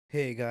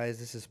Hey guys,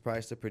 this is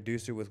Price the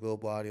Producer with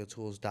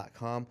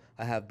GlobalAudioTools.com.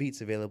 I have beats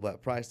available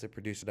at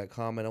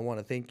PriceTheProducer.com, and I want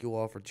to thank you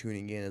all for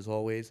tuning in as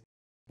always.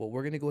 What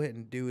we're going to go ahead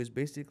and do is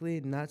basically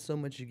not so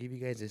much to give you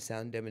guys a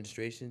sound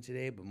demonstration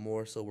today, but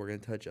more so we're going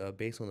to touch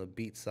base on the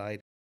beat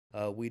side.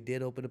 We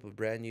did open up a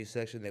brand new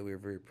section that we are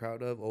very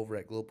proud of over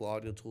at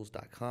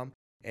GlobalAudioTools.com,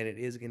 and it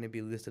is going to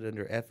be listed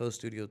under FL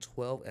Studio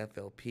 12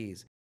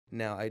 FLPs.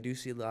 Now, I do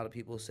see a lot of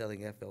people selling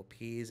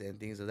FLPs and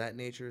things of that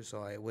nature,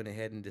 so I went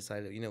ahead and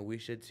decided, we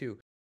should too.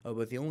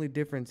 But the only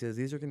difference is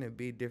these are going to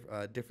be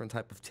different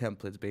type of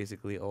templates,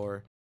 basically,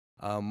 or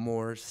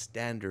more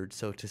standard,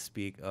 so to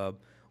speak.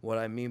 What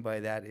I mean by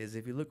that is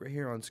if you look right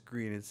here on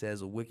screen, it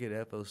says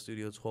Wicked FL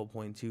Studio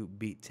 12.2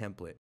 beat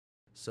template.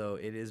 So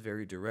it is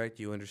very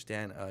direct. You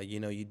understand,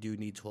 you do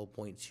need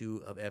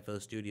 12.2 of FL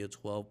Studio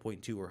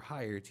 12.2 or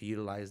higher to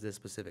utilize this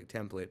specific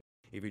template.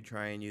 If you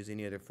try and use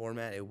any other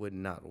format, it would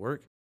not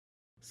work.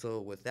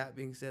 So with that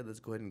being said, let's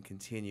go ahead and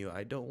continue.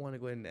 I don't want to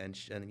go ahead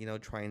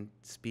and try and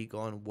speak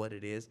on what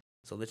it is.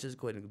 So let's just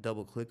go ahead and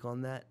double click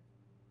on that.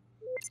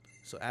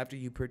 So after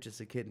you purchase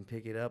the kit and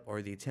pick it up,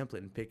 or the template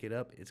and pick it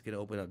up, it's going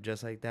to open up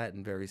just like that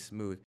and very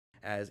smooth,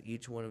 as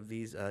each one of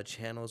these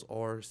channels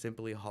are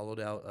simply hollowed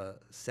out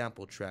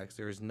sample tracks.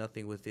 There is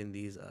nothing within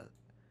these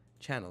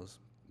channels.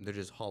 They're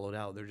just hollowed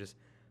out. They're just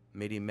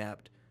MIDI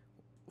mapped,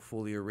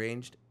 fully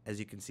arranged, as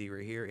you can see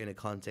right here, in a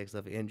context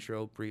of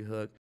intro,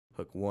 pre-hook,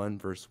 hook 1,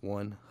 verse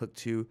 1, hook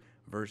 2,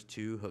 verse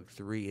 2, hook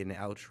 3, and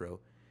outro.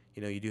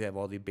 You do have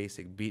all the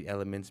basic beat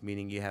elements,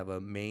 meaning you have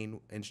a main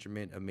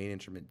instrument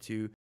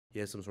 2.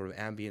 You have some sort of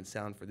ambient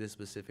sound for this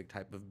specific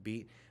type of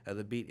beat.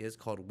 The beat is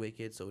called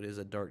Wicked, so it is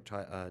a dark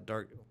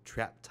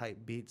trap type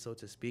beat, so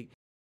to speak.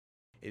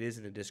 It is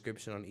in the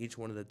description on each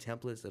one of the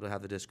templates. It'll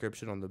have the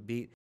description on the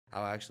beat.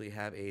 I'll actually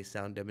have a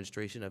sound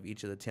demonstration of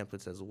each of the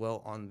templates as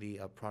well on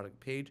the product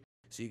page,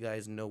 so you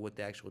guys know what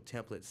the actual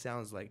template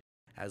sounds like,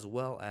 as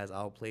well as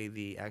I'll play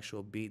the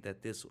actual beat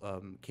that this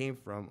came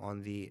from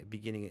on the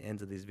beginning and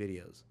ends of these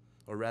videos,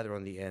 or rather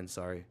on the end,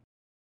 sorry.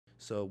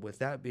 So with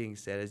that being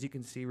said, as you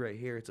can see right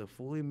here, it's a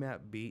fully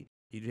mapped beat.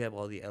 You do have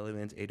all the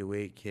elements,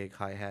 808, kick,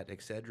 hi-hat,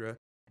 etc.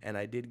 And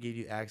I did give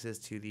you access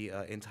to the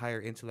entire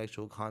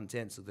intellectual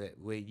content, so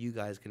that way you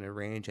guys can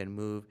arrange and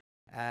move,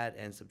 add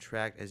and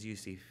subtract as you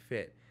see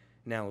fit.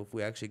 Now, if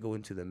we actually go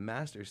into the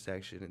master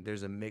section,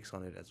 there's a mix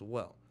on it as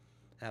well.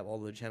 Have all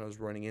the channels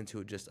running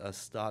into just a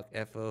stock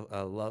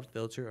Love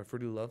filter, a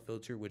Fruity Love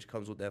filter, which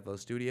comes with FL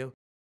Studio.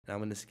 Now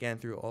I'm going to scan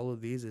through all of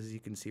these, as you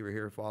can see right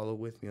here. Follow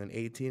with me on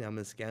 18. I'm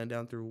going to scan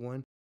down through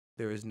 1.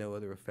 There is no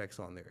other effects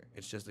on there.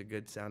 It's just a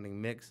good sounding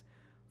mix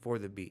for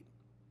the beat.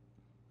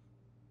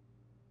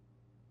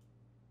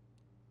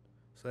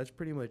 So that's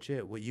pretty much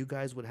it. What you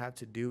guys would have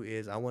to do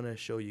is, I want to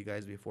show you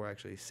guys before I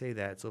actually say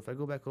that. So if I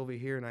go back over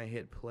here and I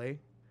hit play,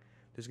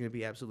 there's going to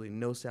be absolutely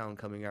no sound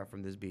coming out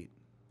from this beat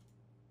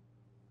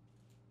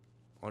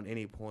on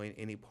any point,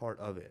 any part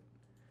of it.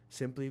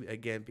 Simply,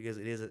 again, because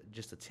it is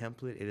just a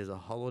template, it is a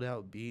hollowed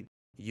out beat,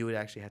 you would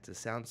actually have to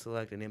sound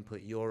select and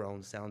input your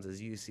own sounds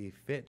as you see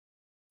fit.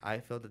 I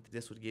felt that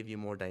this would give you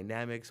more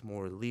dynamics,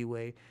 more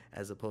leeway,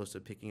 as opposed to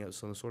picking up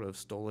some sort of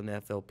stolen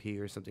FLP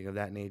or something of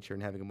that nature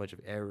and having a bunch of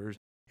errors.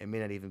 It may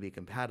not even be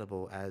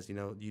compatible, as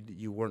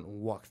you weren't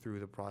walked through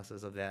the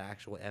process of that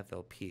actual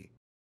FLP.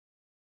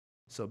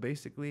 So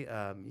basically,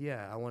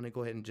 yeah, I want to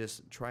go ahead and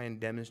just try and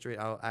demonstrate.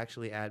 I'll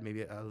actually add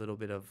maybe a little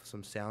bit of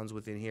some sounds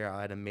within here. I'll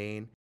add a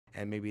main,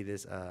 and maybe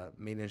this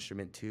main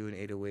instrument 2, an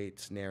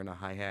 808 snare and a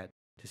hi-hat,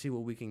 to see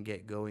what we can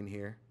get going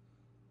here.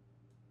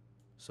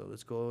 So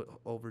let's go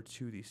over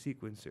to the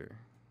sequencer.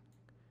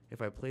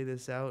 If I play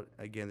this out,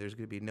 again, there's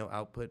going to be no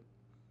output.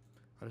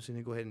 I'm just going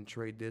to go ahead and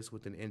trade this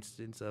with an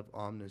instance of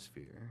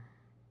Omnisphere.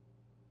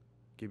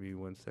 Give me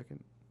 1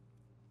 second.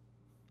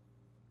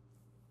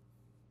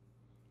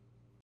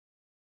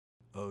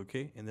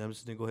 Okay, and then I'm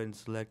just going to go ahead and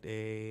select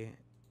a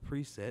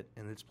preset,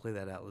 and let's play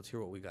that out. Let's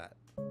hear what we got.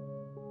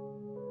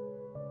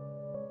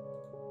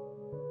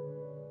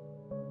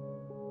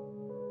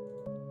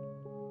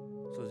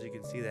 So as you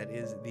can see, that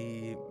is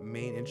the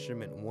main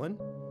instrument 1.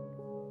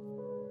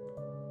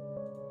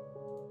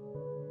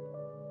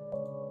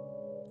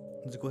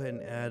 Let's go ahead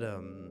and add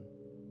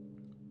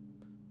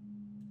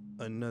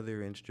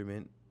another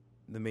instrument,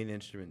 the main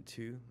instrument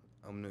 2.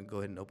 I'm gonna go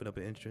ahead and open up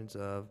an instance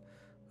of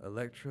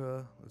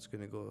Electra. I'm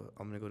gonna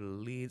go to the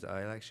leads.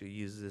 I actually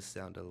use this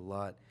sound a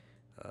lot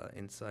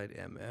inside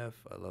MF.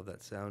 I love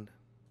that sound.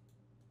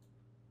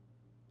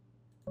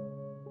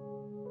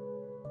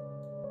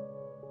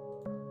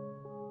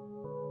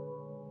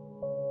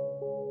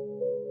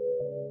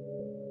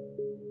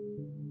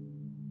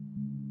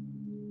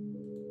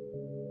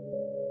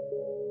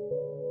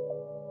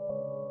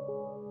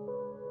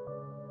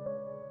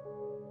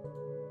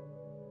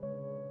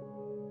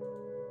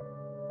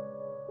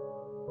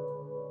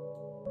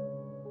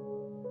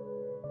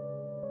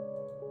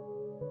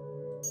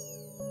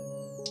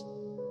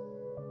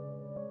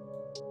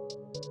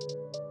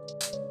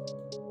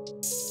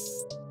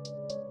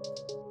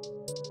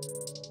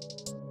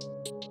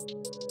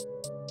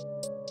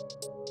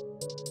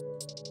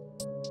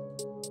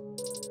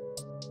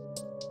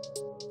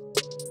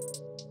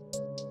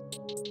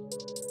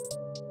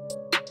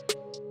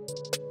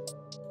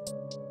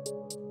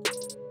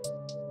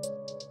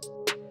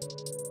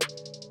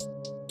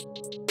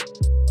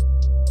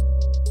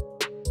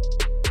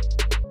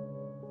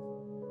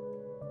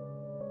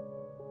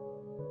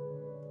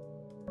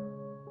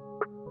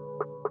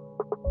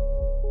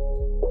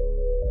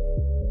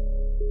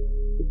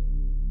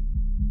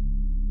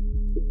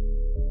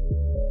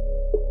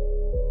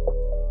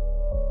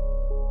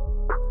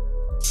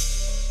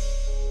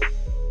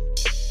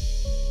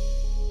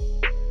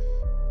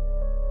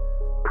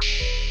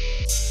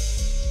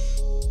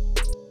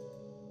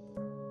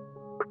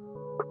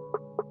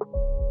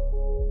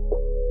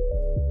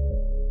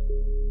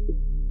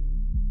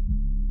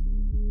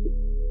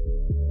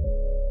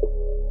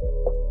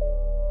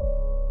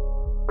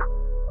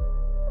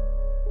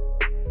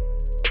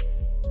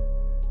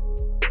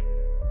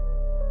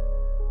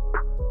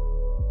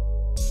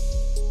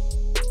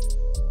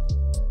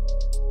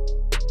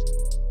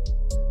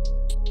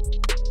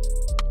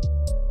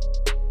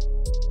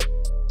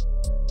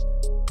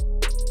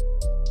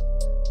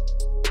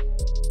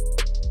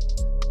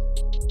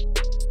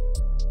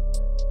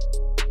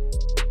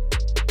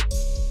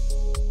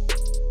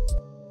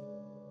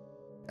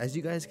 As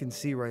you guys can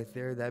see right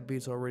there, that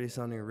beat's already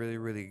sounding really,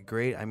 really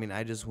great. I mean,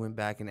 I just went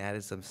back and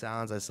added some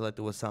sounds. I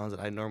selected what sounds that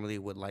I normally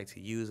would like to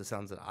use, the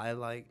sounds that I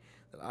like,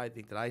 that I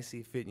think that I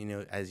see fit. You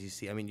know, as you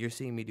see, I mean, you're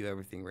seeing me do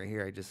everything right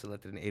here. I just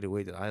selected an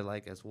 808 that I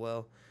like as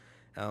well.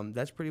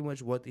 That's pretty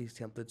much what these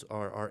templates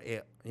are.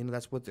 You know,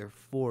 that's what they're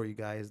for, you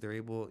guys. They're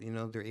able, you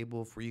know, they're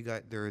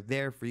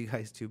there for you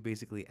guys to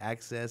basically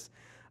access,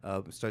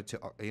 start to,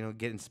 you know,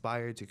 get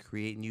inspired to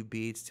create new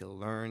beats, to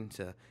learn,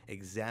 to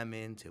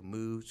examine, to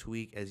move,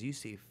 tweak as you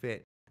see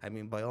fit. I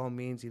mean, by all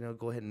means, you know,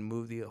 go ahead and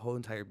move the whole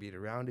entire beat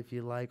around if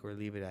you like, or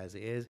leave it as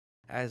it is,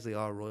 as they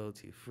are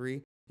royalty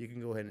free. You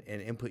can go ahead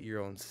and input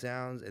your own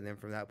sounds, and then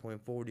from that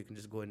point forward, you can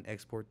just go ahead and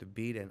export the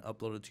beat and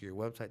upload it to your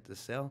website to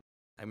sell.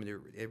 I mean,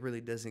 it really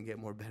doesn't get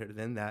more better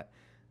than that.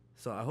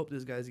 So I hope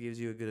this, guys, gives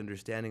you a good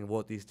understanding of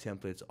what these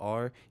templates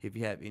are. If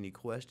you have any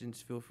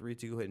questions, feel free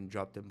to go ahead and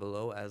drop them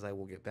below, as I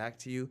will get back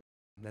to you.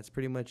 And that's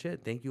pretty much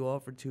it. Thank you all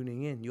for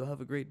tuning in. You'll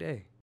have a great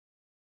day.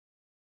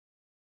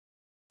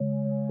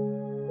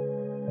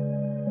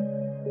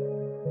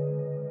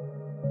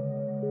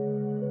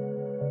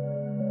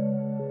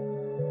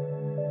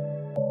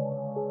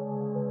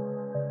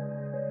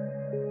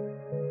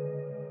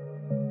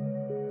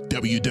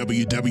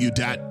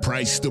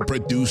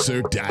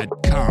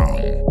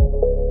 www.pricetheproducer.com.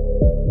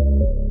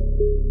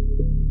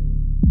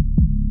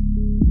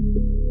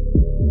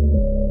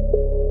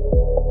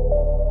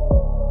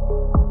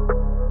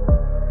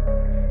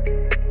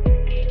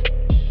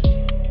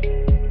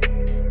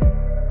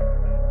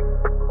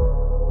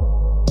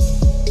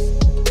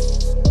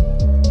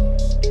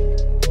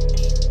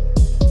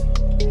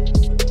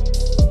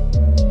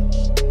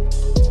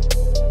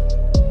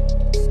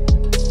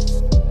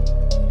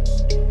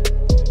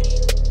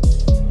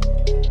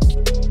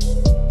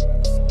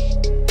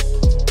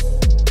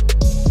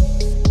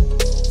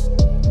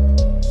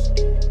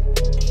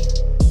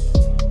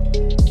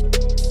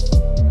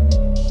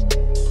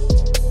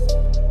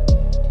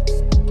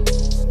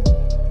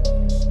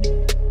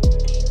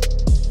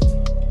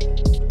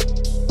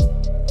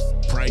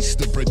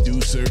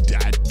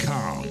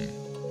 pricetheproducer.com.